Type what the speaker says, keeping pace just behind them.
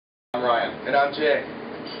Ryan. And I'm Jay.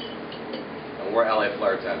 And we're LA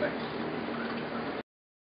Flare Tending.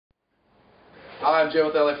 Hi, I'm Jay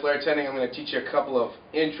with LA Flare Tending. I'm going to teach you a couple of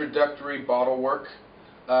introductory bottle work.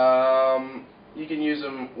 You can use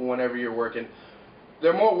them whenever you're working.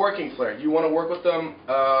 They're more working flare. You want to work with them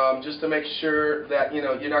just to make sure that you're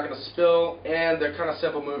not going to spill, and they're kind of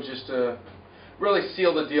simple moves just to really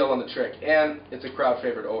seal the deal on the trick. And it's a crowd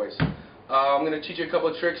favorite always. I'm going to teach you a couple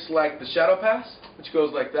of tricks like the shadow pass, which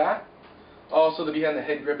goes like that. Also the behind the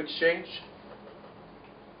head grip exchange,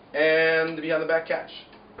 and the behind the back catch.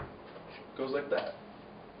 Goes like that.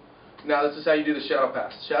 Now this is how you do the shadow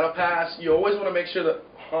pass. Shadow pass, you always want to make sure the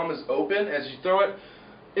palm is open as you throw it.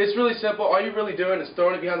 It's really simple. All you're really doing is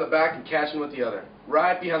throwing it behind the back and catching with the other.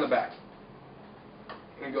 Right behind the back.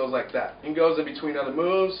 And it goes like that. It goes in between other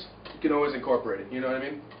moves. You can always incorporate it. You know what I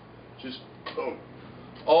mean? Just boom.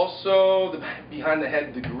 Also, the behind the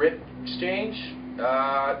head, the grip exchange.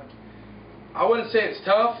 I wouldn't say it's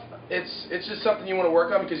tough. It's just something you want to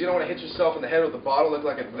work on because you don't want to hit yourself in the head with the bottle, look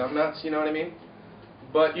like a numbnuts, you know what I mean?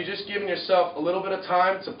 But you're just giving yourself a little bit of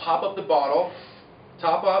time to pop up the bottle,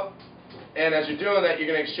 top up, and as you're doing that, you're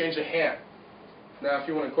going to exchange a hand. Now, if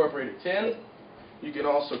you want to incorporate a tin, you can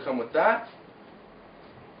also come with that,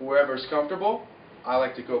 wherever is comfortable. I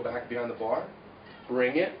like to go back behind the bar,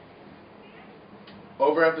 bring it.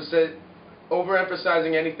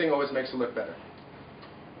 Overemphasizing anything always makes it look better.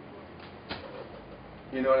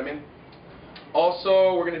 You know what I mean?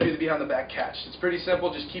 Also, we're going to do the behind the back catch. It's pretty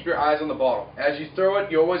simple. Just keep your eyes on the bottle. As you throw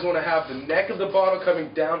it, you always want to have the neck of the bottle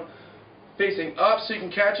coming down, facing up so you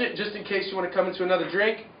can catch it, just in case you want to come into another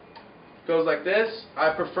drink. Goes like this. I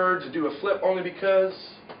prefer to do a flip only because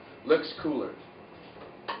it looks cooler.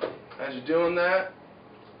 As you're doing that,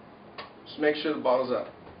 just make sure the bottle's up.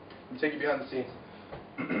 And take it behind the scenes.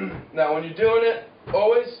 Now, when you're doing it,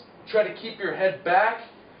 always try to keep your head back,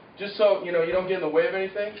 just so you don't get in the way of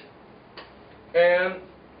anything. And it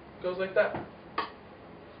goes like that.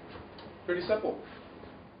 Pretty simple.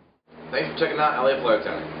 Thanks for checking out LA Flare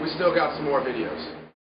Tending. We still got some more videos.